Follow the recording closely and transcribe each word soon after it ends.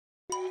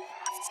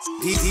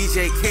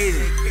DJ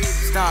Kaden,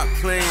 stop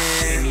playing.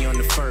 Pay me on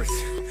the first.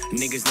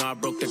 Niggas know I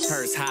broke the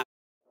purse. Hot.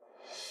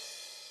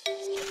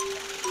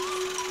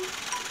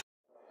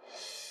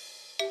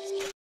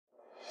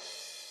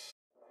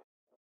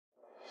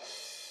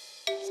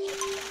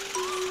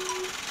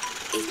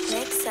 It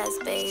makes us,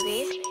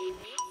 baby.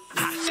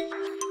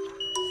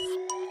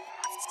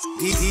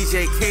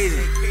 DJ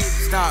Kaden,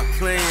 stop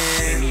playing.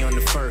 Pay me on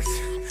the first.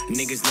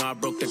 Niggas know I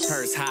broke the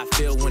purse. How I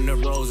feel when the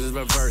roles is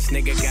reversed.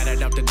 Nigga got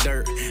it out the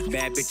dirt.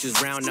 Bad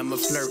bitches round, I'm a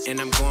flirt. And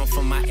I'm going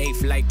for my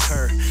eighth like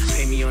Kerr.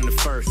 Pay me on the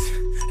first.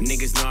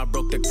 Niggas know I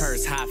broke the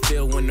purse. How I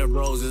feel when the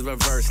roles is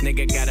reversed.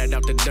 Nigga got it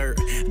out the dirt.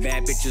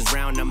 Bad bitches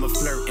round, I'm a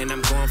flirt. And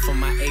I'm going for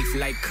my eighth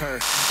like Kerr.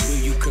 Do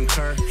you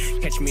concur?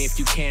 Catch me if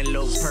you can,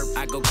 little perp.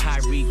 I go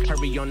Kyrie,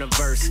 hurry on the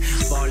verse.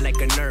 Ball like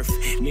a nerf,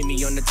 meet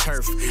me on the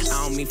turf.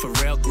 I don't mean for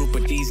real group,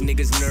 but these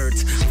niggas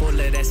nerds. Full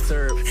of that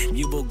serve,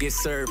 you will get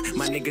served.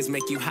 My niggas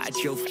make you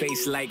hot your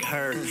face like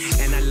her.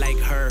 And I like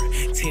her,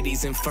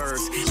 titties and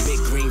furs. Big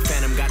green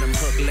phantom, got him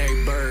hooked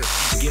Larry Bird.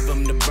 Give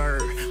him the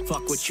bird,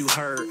 fuck what you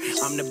heard.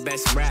 I'm the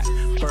best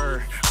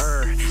rapper,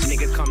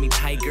 niggas call me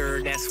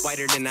Tyga, that's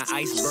whiter than an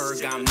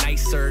iceberg. I'm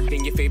nicer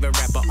than your favorite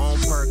rapper on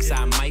perks.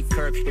 I might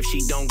curb if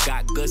she don't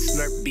got good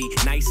slurp. Be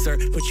nicer,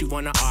 put you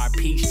on a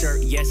RP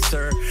shirt, yes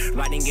sir.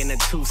 Riding in a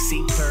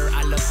two-seater,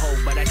 I love hoe,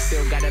 but I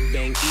still gotta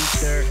bang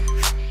Easter.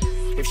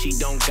 If she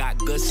don't got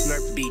good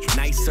slurp, be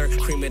nicer.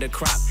 Cream of the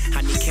crop,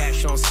 I need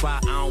cash on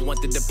spot, I don't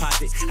want the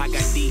deposit. I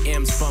got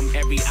DMs from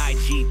every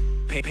IG.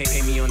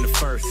 Pay me on the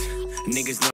first. Niggas know